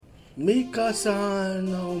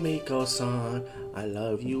Mika-san, oh Miko-san, I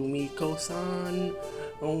love you Miko-san,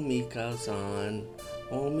 oh Mika-san,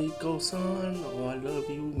 oh Miko-san, oh I love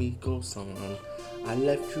you Miko-san, I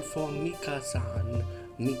left you for Mika-san,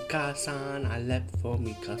 Mika-san, I left for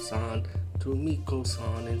Mika-san, to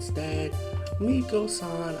Miko-san instead,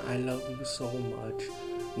 Miko-san, I love you so much,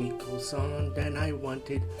 Miko-san, then I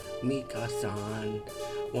wanted Mika-san,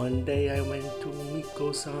 one day I went to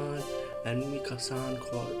Miko-san, and Mika-san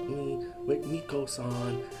caught me with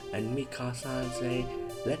Miko-san, and Mika-san say,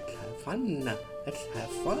 let's have fun, let's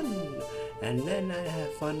have fun. And then I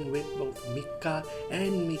have fun with both Mika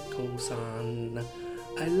and Miko-san.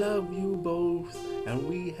 I love you both, and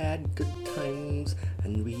we had good times,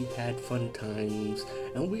 and we had fun times,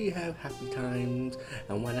 and we have happy times,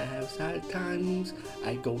 and when I have sad times,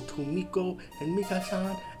 I go to Miko and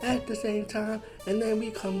Mika-san at the same time, and then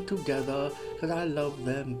we come together, cause I love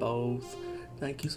them both. Thank you so